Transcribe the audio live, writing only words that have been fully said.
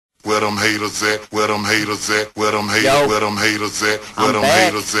Where them haters at? Where them haters at? Where them haters? Where them haters at? Where them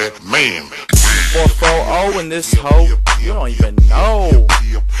haters at? Man. 440 in this hoe. You don't even know.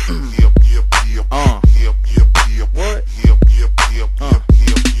 What?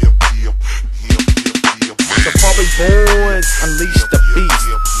 Safari Boyz, unleash the beast.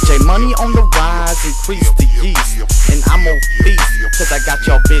 J Money on the rise, increase the yeast. And I'm on feast, cause I got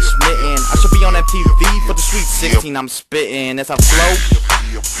your bitch smitten. I should be on MTV for the sweet 16 I'm spitting. As I flow,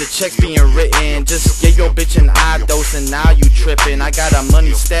 the checks being written. Just get your bitch an eye dose and now you trippin'. I got a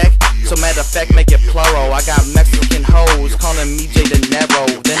money stack, so matter of fact make it plural. I got Mexican hoes calling me J De Niro.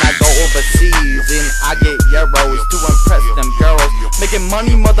 Then I go overseas and I get euros to impress them girls. Making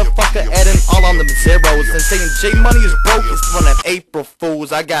money, motherfucker, adding all on them zeros. And saying J Money is broke is one of April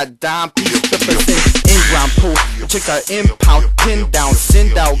Fools. I got dime piece strippers in ground pool. The chicks are impound, pin down,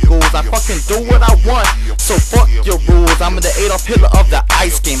 send out ghouls. I fucking do what I want, so fuck your rules. I'm the Adolf Hitler of the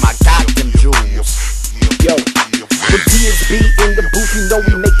ice game, I got them jewels. Yo, with DSB in the booth, you know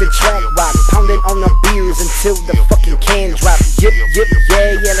we make the track rock. Pounding on the beers until the fucking can drop. Yip, yip,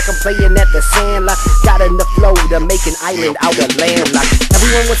 yeah, yeah, like I'm playing at the Sandlot. Got enough flow to make an island out of landlocked.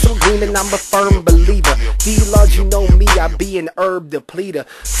 Everyone wants some green and I'm a firm believer. DEE-Large, you know me, I be an herb depleter.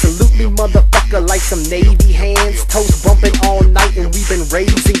 Salute me, motherfucker, like some Navy hands. Toast bumping all night and we've been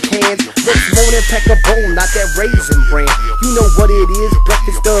raising cans. Next morning, pack a bowl, not that raisin brand. You know what it is,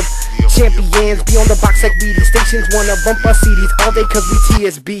 breakfast of champions. Be on the box like Weedy. Stations wanna bump our CDs all day cause we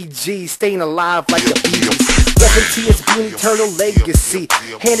TSBG. Staying alive like the Beatles. Reppin' TSB and eternal legacy.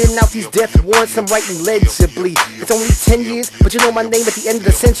 Handing out these death warrants, I'm writing legibly. It's only 10 years, but you know my name at the end of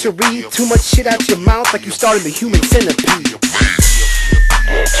the century. Too much shit out your mouth like you started the human centipede.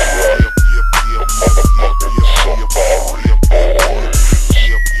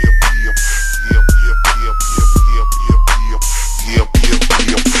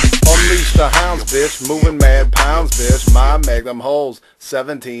 Unleash the hounds, bitch, moving mad pounds, bitch. My magnum holds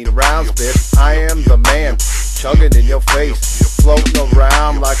 17 rounds, bitch. I am the man, chugging in your face, floating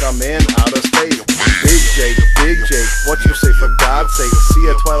around like I'm in outer space. Big Jake, what you say for God's sake? See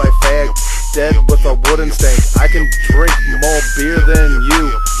a Twilight fag, dead with a wooden stake. I can drink more beer than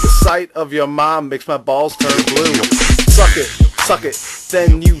you. The sight of your mom makes my balls turn blue. Suck it,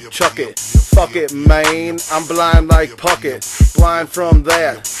 then you chuck it. Fuck it, man, I'm blind like Puckett. Blind from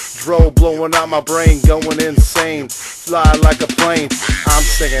that, dro blowing out my brain, going insane. Fly like a plane, I'm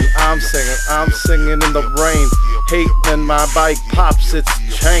singing in the rain. Hate when my bike pops its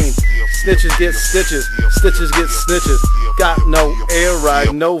chain. Snitches get stitches, stitches get snitches. Got no air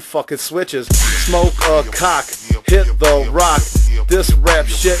ride, no fucking switches. Smoke a cock, hit the rock. This rap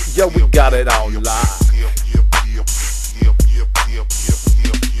shit, yo, we got it on lock.